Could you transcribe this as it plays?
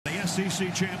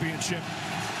SEC championship.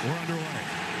 We're underway.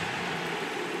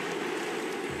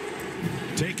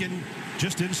 Taken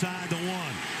just inside the 1.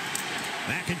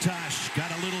 McIntosh got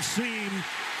a little seam,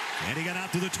 and he got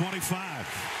out to the 25.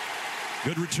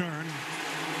 Good return.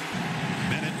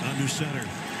 Bennett under center.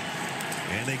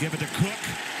 And they give it to Cook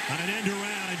on an end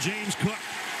around, and James Cook,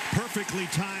 perfectly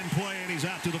timed play, and he's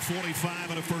out to the 45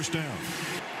 and a first down.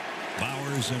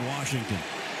 Bowers in Washington.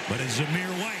 But it's Zamir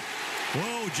White.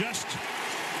 Whoa, just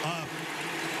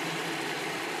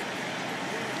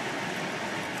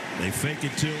they fake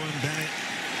it to him. Bennett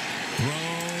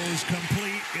throws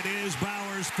complete. It is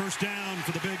Bowers, first down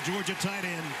for the big Georgia tight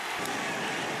end.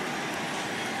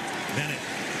 Bennett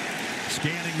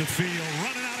scanning the field,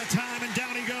 running out of time, and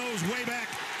down he goes way back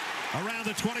around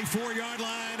the 24-yard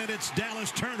line, and it's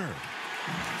Dallas Turner.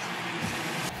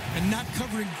 And not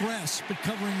covering grass, but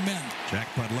covering men. Jack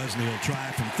Podlesny will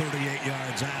try from 38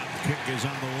 yards out. Kick is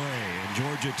on the way, and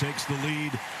Georgia takes the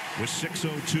lead with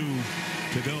 6:02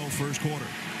 to go first quarter.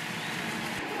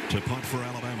 To punt for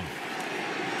Alabama.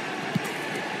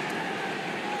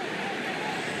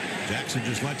 Jackson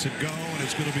just lets it go, and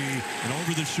it's going to be an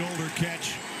over-the-shoulder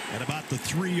catch at about the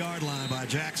 3-yard line by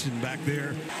Jackson back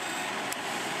there.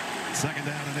 Second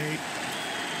down and 8.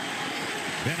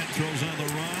 Bennett throws on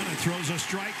the run and throws a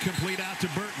strike complete out to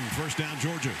Burton. First down,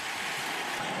 Georgia.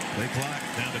 They clock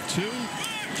down to 2.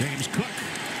 James Cook,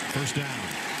 first down.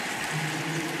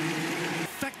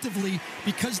 Effectively,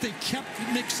 because they kept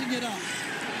mixing it up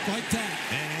like that.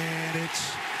 And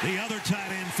it's the other tight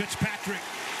end, Fitzpatrick.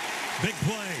 Big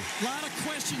play. A lot of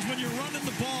questions when you're running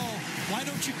the ball. Why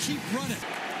don't you keep running?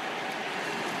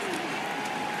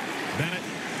 Bennett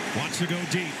wants to go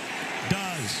deep.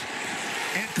 Does.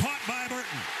 And caught by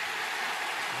Burton.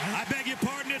 I beg your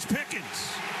pardon, it's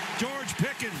Pickens. George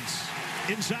Pickens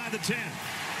inside the 10.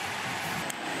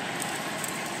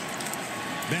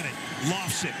 Bennett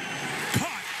lofts it.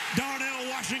 Caught. Darnell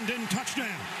Washington,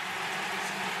 touchdown.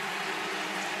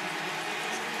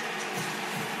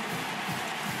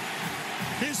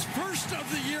 His first of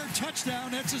the year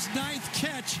touchdown. That's his 9th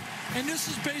catch. And this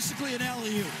is basically an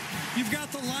alley-oop. You've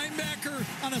got the linebacker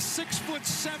on a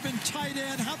 6'7" tight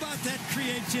end. How about that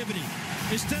creativity?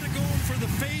 Instead of going for the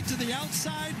fade to the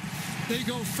outside, they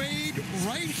go fade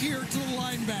right here to the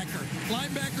linebacker.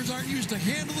 Linebackers aren't used to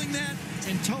handling that,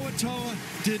 and Toa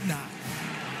did not.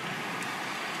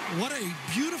 What a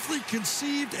beautifully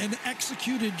conceived and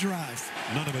executed drive.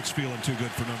 None of it's feeling too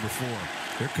good for number 4.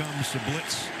 Here comes the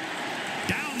blitz.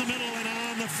 Down the middle and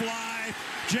on the fly.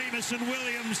 Jamison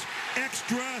Williams,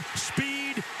 extra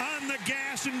speed on the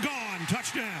gas and gone.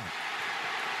 Touchdown.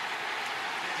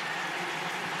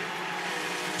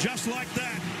 Just like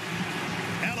that.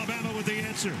 Alabama with the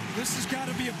answer. This has got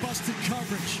to be a busted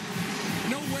coverage.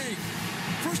 No way.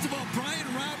 First of all, Brian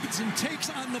Robinson takes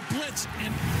on the blitz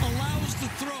and allows the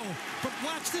throw. But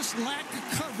watch this lack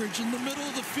of coverage in the middle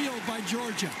of the field by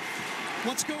Georgia.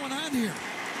 What's going on here?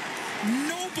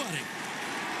 Nobody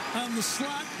on the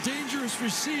slot, dangerous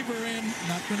receiver, and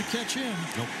not going to catch him.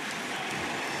 Nope.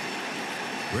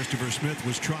 Christopher Smith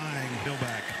was trying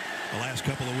back the last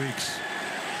couple of weeks.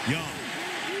 Young,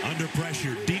 under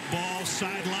pressure, deep ball,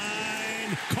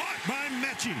 sideline, caught by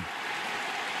Mechie.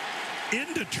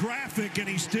 Into traffic, and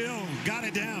he still got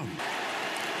it down.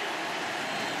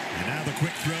 And now the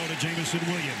quick throw to Jamison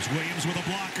Williams. Williams with a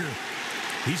blocker.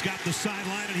 He's got the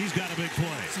sideline, and he's got a big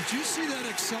play. Did you see that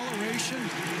acceleration?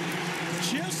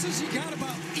 Just as he got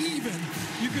about even,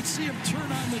 you could see him turn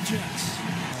on the jets.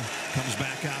 Comes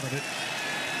back out of it.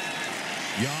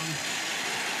 Young,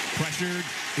 pressured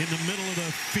in the middle of the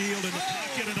field in the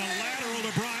pocket, and a lateral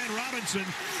to Brian Robinson,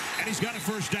 and he's got a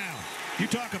first down. You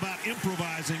talk about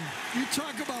improvising. You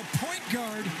talk about point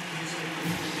guard.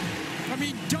 I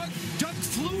mean, Doug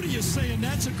Flutie is saying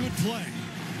that's a good play.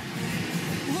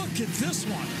 Look at this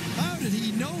one. How did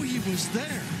he know he was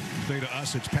there? Say to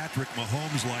us, it's Patrick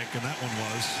Mahomes-like, and that one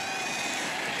was.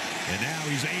 And now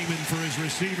he's aiming for his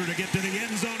receiver to get to the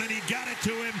end zone, and he got it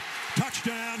to him.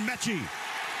 Touchdown, Mechie.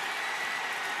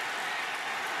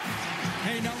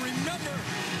 Hey, now remember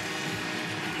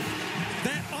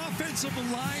that offensive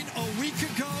line a week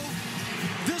ago.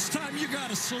 This time you got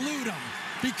to salute him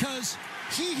because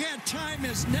he had time,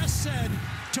 as Ness said,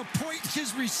 to point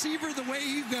his receiver the way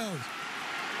he goes.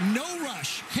 No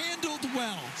rush, handled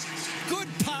well, good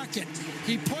pocket.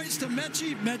 He points to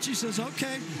Mechie. Mechie says,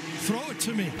 okay, throw it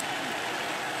to me.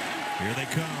 Here they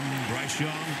come. Bryce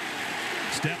Young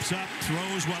steps up,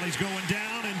 throws while he's going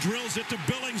down, and drills it to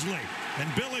Billingsley. And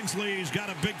Billingsley's got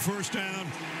a big first down.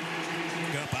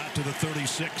 Up out to the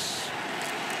 36.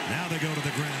 Now they go to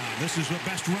the ground. This is the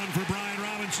best run for Brian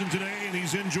Robinson today, and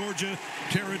he's in Georgia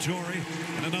territory,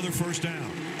 and another first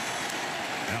down.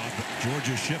 Now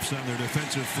Georgia shifts on their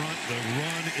defensive front. The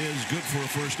run is good for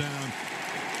a first down.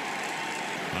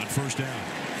 On first down,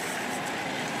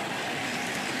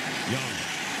 Young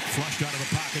flushed out of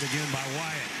the pocket again by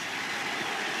Wyatt,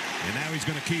 and now he's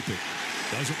going to keep it.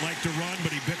 Doesn't like to run,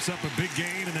 but he picks up a big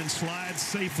gain and then slides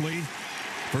safely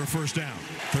for a first down.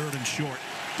 Third and short,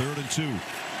 3rd and 2.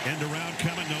 End around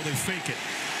coming. No, they fake it.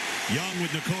 Young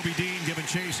with Nakobe Dean giving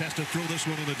chase, has to throw this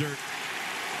one in the dirt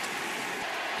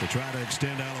to try to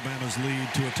extend Alabama's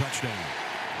lead to a touchdown.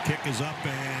 Kick is up,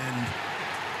 and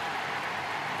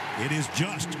it is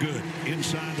just good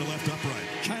inside the left upright.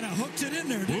 Kind of hooked it in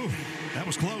there, didn't he? That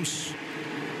was close.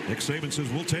 Nick Saban says,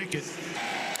 we'll take it.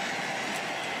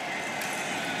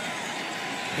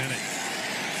 Bennett,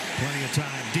 plenty of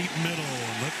time, deep middle.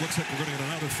 Looks like we're going to get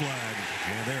another flag.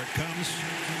 And there it comes.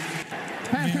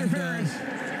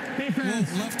 And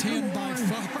left hand by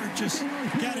far, just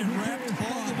got it wrapped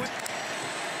all the way.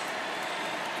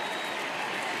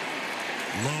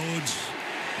 Loads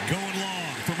going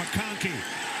long for McConkey.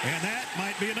 And that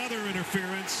might be another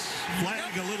interference.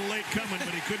 Flag a little late coming,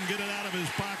 but he couldn't get it out of his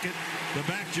pocket. The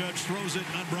back judge throws it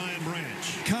on Brian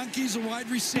Branch. Conkey's a wide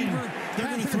receiver. They're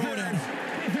going to throw it at him.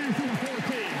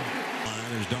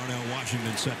 As Darnell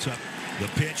Washington sets up the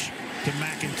pitch to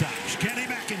McIntosh. Kenny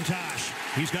McIntosh.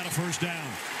 He's got a first down.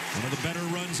 One of the better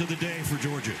runs of the day for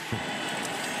Georgia.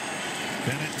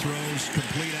 Bennett throws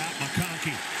complete out.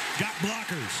 McConkey got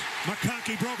blockers.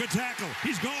 McConkey broke a tackle.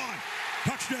 He's gone.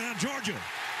 Touchdown, Georgia.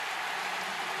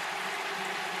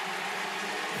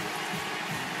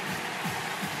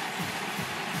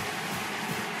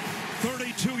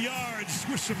 "32 yards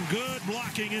with some good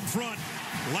blocking in front.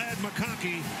 Ladd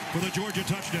McConkey for the Georgia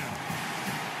touchdown.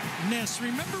 Ness,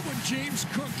 remember when James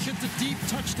Cook hit the deep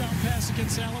touchdown pass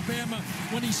against Alabama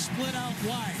when he split out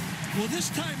wide? Well, this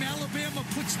time Alabama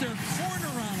puts their corner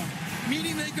on him,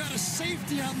 meaning they got a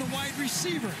safety on the wide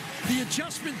receiver. The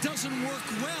adjustment doesn't work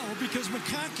well because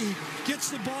McConkey gets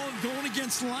the ball going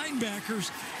against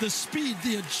linebackers. The speed,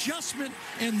 the adjustment,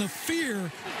 and the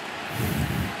fear.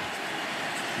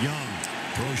 Young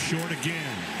throws short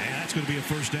again, and that's going to be a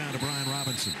first down to Brian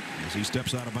Robinson as he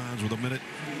steps out of bounds with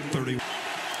 1:30.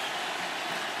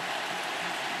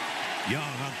 Young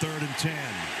on 3rd and 10.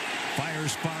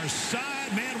 Fires far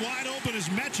side. Man wide open is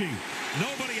Mechie.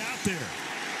 Nobody out there.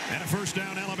 And a first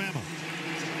down, Alabama.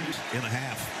 In the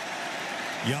half.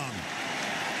 Young.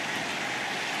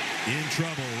 In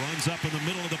trouble. Runs up in the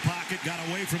middle of the pocket. Got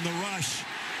away from the rush.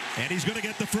 And he's going to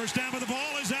get the first down, but the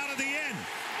ball is out of the end.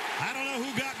 I don't know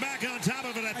who got back on top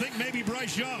of it. I think maybe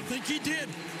Bryce Young. I think he did.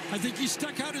 I think he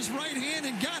stuck out his right hand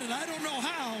and got it. I don't know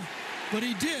how, but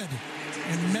he did.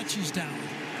 And Mechie's down.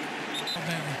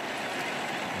 Alabama.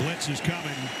 Blitz is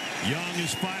coming. Young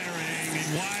is firing,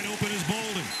 and wide open is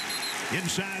Bolden.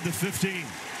 Inside the 15.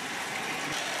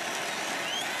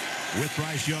 With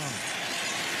Bryce Young.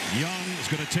 Young is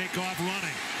going to take off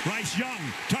running. Bryce Young,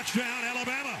 touchdown,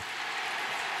 Alabama.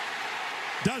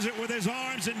 Does it with his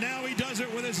arms, and now he does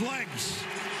it with his legs.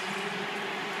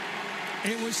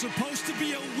 It was supposed to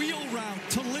be a wheel route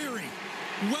to Leary.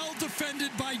 Well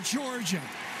defended by Georgia.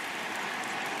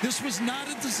 This was not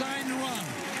a designed run.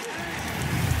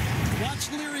 Watch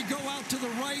Leary go out to the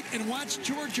right and watch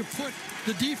Georgia put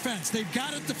the defense. They've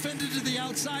got it defended to the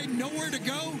outside. Nowhere to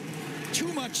go.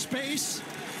 Too much space.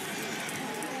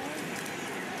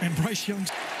 And Bryce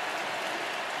Young's.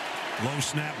 Low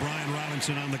snap, Brian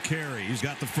Robinson on the carry. He's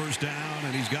got the first down,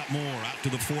 and he's got more out to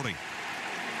the 40.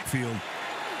 Field.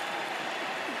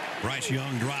 Bryce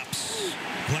Young drops.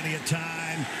 Plenty of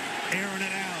time. Airing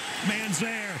it out. Man's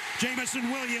there.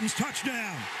 Jamison Williams,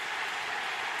 touchdown.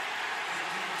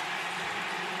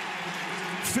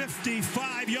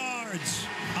 55 yards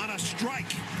on a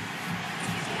strike.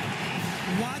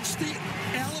 Watch the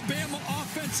Alabama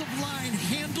offensive line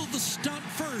handle the stunt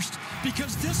first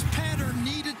because this pattern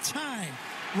needed time.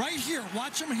 Right here,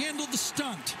 watch them handle the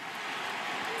stunt.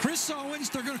 Chris Owens,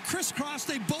 they're going to crisscross.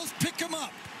 They both pick him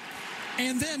up.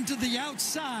 And then to the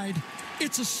outside,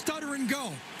 it's a stutter and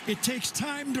go. It takes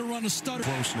time to run a stutter.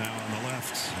 Close now on the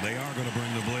left. They are going to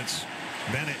bring the blitz.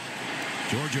 Bennett.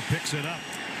 Georgia picks it up.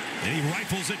 And he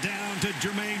rifles it down to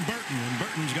Jermaine Burton. And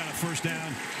Burton's got a first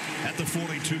down at the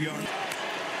 42-yard.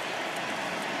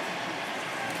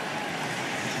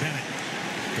 Bennett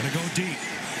going to go deep.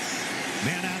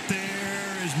 Man out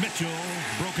there is Mitchell.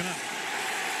 Broken up.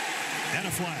 And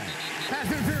a flag. Pass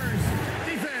interference.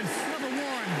 Defense, number 1.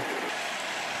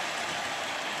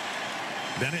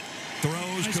 Bennett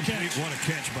throws nice complete. Catch. What a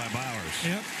catch by Bowers.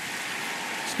 Yep.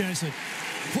 This guy's a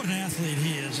What an athlete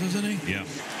he is, isn't he? Yeah,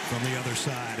 from the other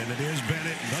side. And it is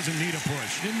Bennett. Doesn't need a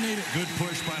push. Didn't need it. Good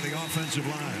push by the offensive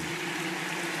line.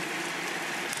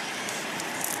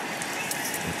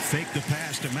 Faked the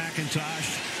pass to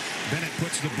McIntosh. Bennett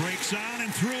puts the brakes on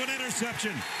and threw an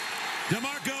interception.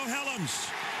 DeMarco Helms.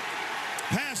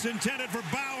 Pass intended for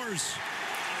Bowers.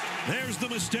 There's the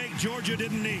mistake Georgia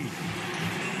didn't need.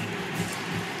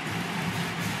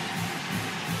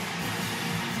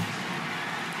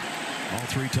 All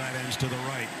three tight ends to the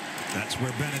right. That's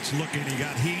where Bennett's looking. He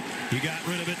got heat. He got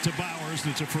rid of it to Bowers.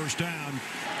 It's a first down.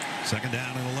 Second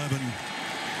down and 11.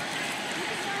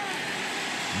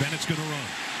 Bennett's going to run.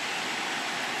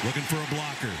 Looking for a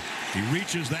blocker. He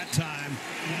reaches that time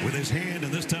with his hand,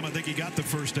 and this time I think he got the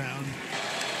first down.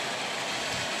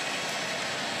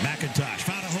 McIntosh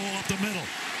found a hole up the middle.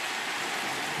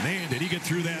 Man, did he get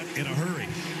through that in a hurry.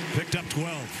 Picked up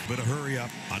 12. But a hurry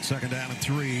up on second down and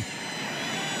 3.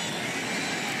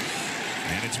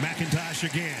 And it's McIntosh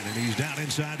again, and he's down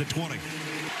inside the 20.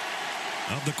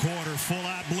 Of the quarter,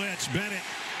 full-out blitz. Bennett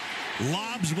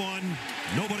lobs one.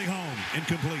 Nobody home.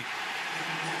 Incomplete.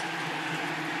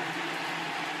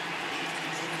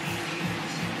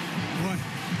 Boy,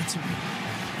 it's a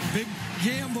big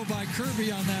gamble by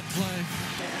Kirby on that play.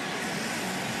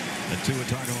 The Tua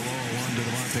Tagovailoa one to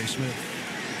Devontae Smith.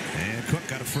 And Cook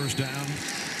got a first down.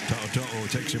 To'o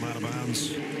takes him out of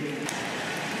bounds.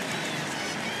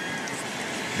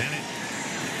 Bennett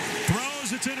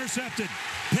throws. It's intercepted.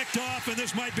 Picked off, and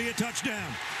this might be a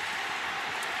touchdown.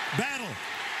 Battle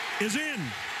is in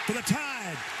for the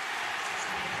Tide.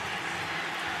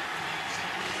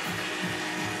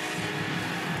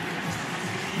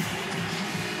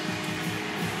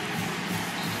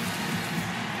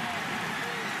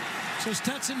 So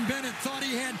Stetson Bennett thought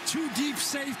he had two deep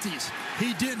safeties.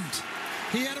 He didn't.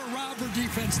 He had a robber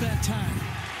defense that time.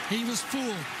 He was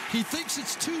fooled. He thinks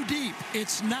it's too deep.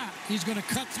 It's not. He's going to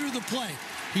cut through the play.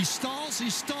 He stalls,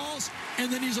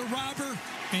 and then he's a robber,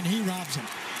 and he robs him.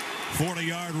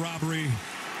 40-yard robbery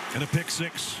and a pick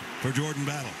six for Jordan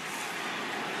Battle.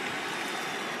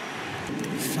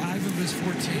 5 of his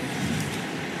 14.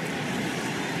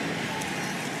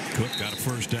 Cook got a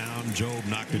first down. Job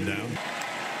knocked him down.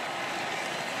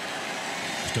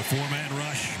 Just a four-man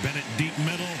rush. Bennett deep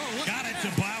middle. Got it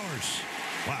to Bowers.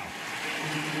 Wow.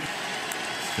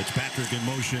 Fitzpatrick in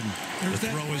motion. The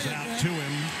throw is out to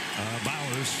him.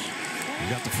 Bowers. He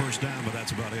got the first down, but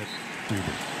that's about it.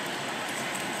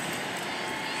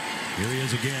 Here he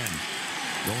is again.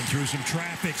 Going through some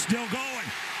traffic. Still going.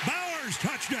 Bowers,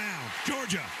 touchdown.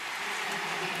 Georgia.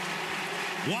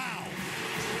 Wow.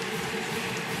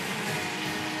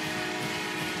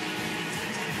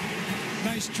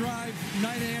 Nice drive.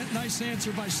 Nice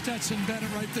answer by Stetson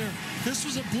Bennett right there. This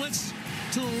was a blitz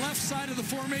to the left side of the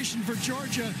formation for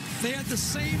Georgia. They had the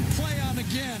same play on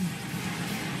again.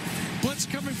 Blitz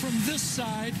coming from this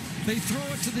side. They throw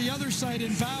it to the other side,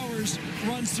 and Bowers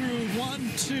runs through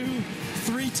 1, 2,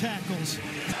 3 tackles.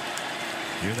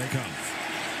 Here they come.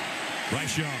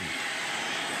 Bryce Young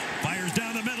fires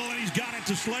down the middle, and he's got it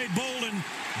to Slade Bolden.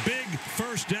 Big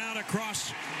first down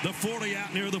across the 40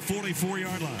 out near the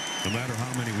 44-yard line. No matter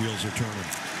how many wheels are turning.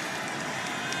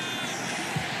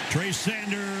 Trey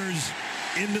Sanders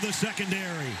into the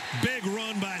secondary. Big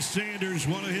run by Sanders,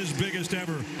 one of his biggest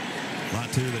ever.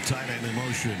 Latu, the tight end in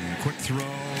motion. Quick throw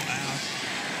out.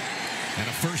 And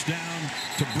a first down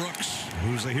to Brooks,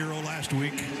 who's the hero last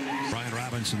week. Brian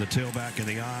Robinson, the tailback in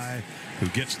the eye, who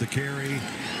gets the carry.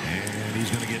 And he's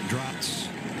going to get dropped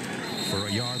for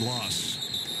a yard loss.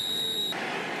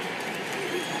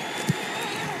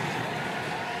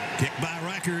 Kick by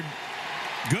Record.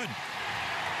 Good.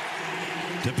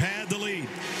 To pad the lead.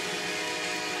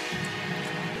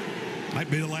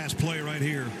 Might be the last play right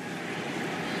here.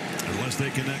 Unless they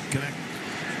connect.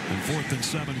 And 4th and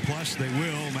 7+, they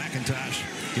will. McIntosh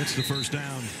gets the first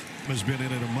down. Has been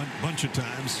in it a bunch of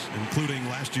times, including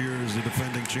last year as the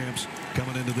defending champs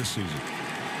coming into this season.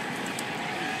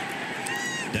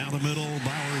 Down the middle,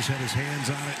 Bowers had his hands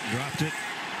on it, dropped it.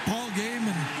 Ball game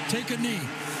and take a knee.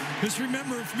 Just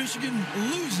remember, if Michigan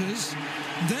loses,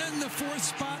 then the 4th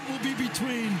spot will be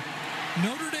between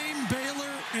Notre Dame,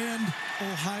 Baylor, and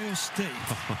Ohio State.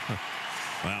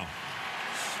 Wow.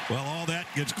 Well, all that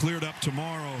gets cleared up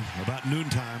tomorrow about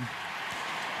noontime.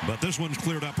 But this one's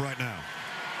cleared up right now.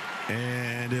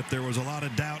 And if there was a lot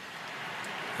of doubt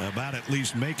about at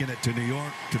least making it to New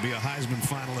York to be a Heisman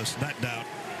finalist, that doubt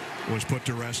was put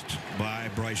to rest by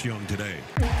Bryce Young today.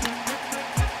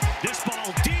 This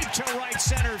ball deep to right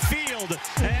center field,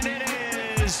 and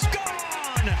it is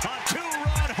gone. A